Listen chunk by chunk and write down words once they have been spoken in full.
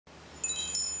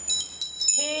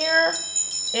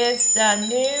is the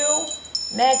new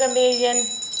Mega Million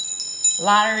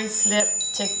lottery slip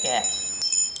ticket.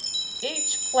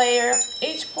 Each play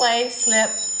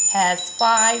slip has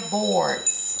 5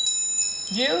 boards.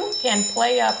 You can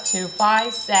play up to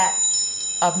 5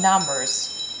 sets of numbers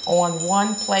on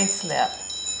one play slip.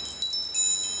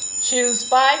 Choose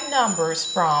 5 numbers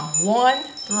from 1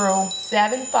 through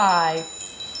 75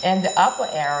 in the upper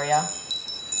area.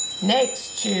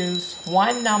 Next, choose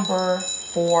one number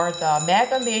for the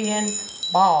Mega Million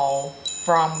ball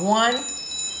from 1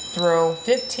 through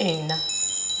 15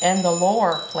 in the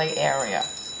lower play area.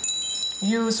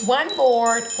 Use one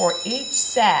board for each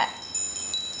set,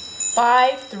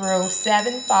 5 through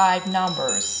 75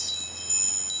 numbers,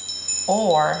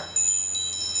 or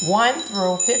 1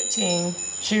 through 15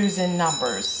 chosen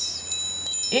numbers.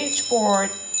 Each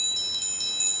board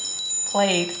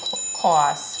played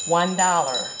costs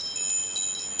 $1.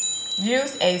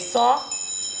 Use a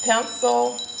soft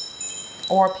pencil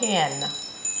or pen.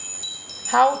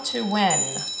 How to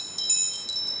win.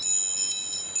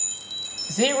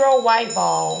 0 white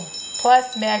ball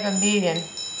plus Mega Million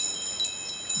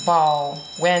ball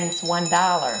wins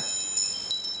 $1.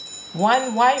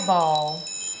 1 white ball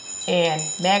and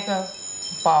Mega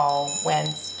ball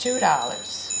wins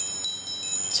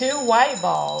 $2. 2 white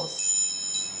balls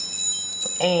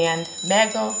and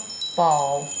Mega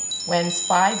ball wins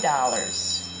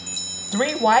 $5.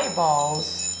 3 white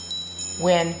balls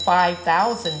win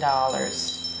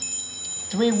 $5,000.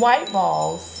 3 white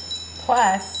balls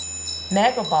plus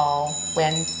Mega ball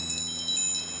wins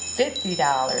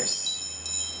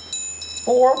 $50.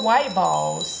 4 white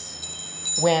balls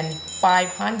win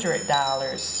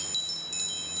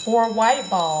 $500. 4 white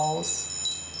balls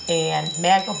and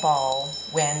Mega ball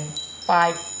win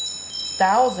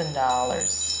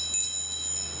 $5,000.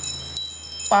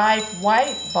 5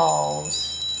 white balls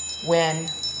win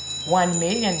 $1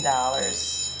 million.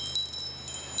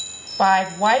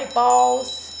 5 white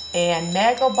balls and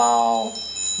Mega ball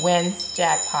wins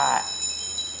jackpot.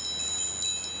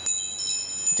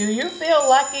 Do you feel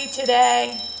lucky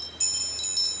today?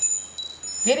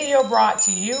 Video brought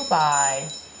to you by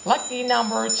Lucky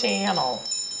Number Channel.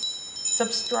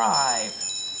 Subscribe.